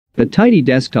A tidy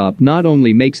desktop not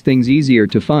only makes things easier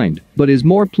to find, but is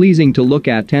more pleasing to look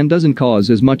at and doesn't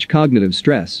cause as much cognitive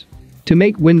stress. To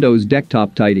make Windows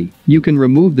desktop tidy, you can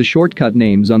remove the shortcut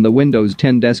names on the Windows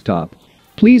 10 desktop.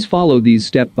 Please follow these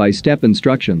step-by-step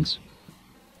instructions.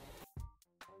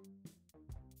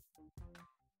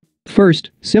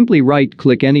 First, simply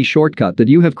right-click any shortcut that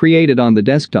you have created on the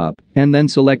desktop, and then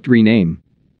select Rename.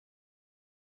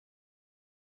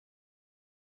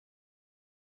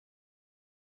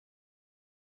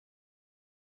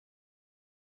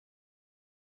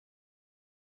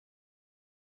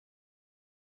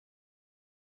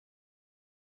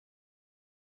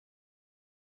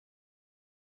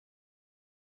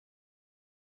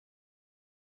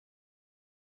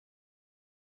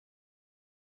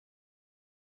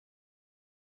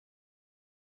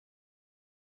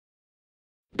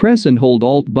 Press and hold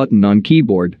Alt button on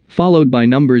keyboard, followed by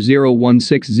number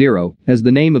 0160 as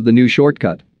the name of the new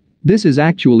shortcut. This is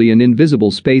actually an invisible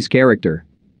space character.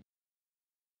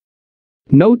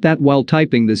 Note that while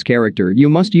typing this character you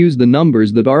must use the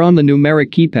numbers that are on the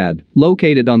numeric keypad,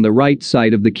 located on the right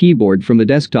side of the keyboard from the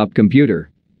desktop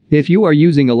computer. If you are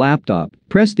using a laptop,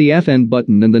 press the FN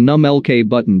button and the NumLK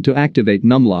button to activate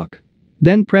NumLock.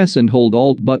 Then press and hold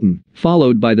Alt button,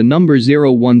 followed by the number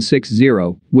 0160,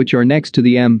 which are next to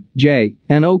the M, J,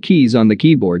 and O keys on the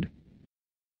keyboard.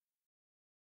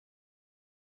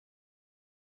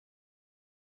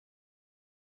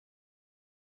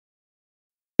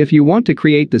 If you want to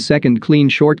create the second clean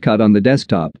shortcut on the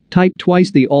desktop, type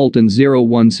twice the Alt and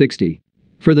 0160.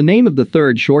 For the name of the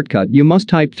third shortcut you must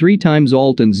type 3 times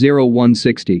Alt and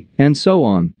 0160, and so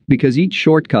on, because each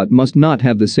shortcut must not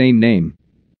have the same name.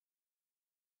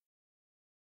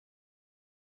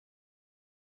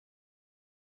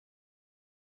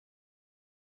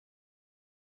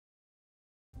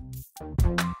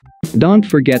 Don't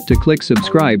forget to click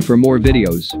subscribe for more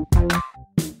videos.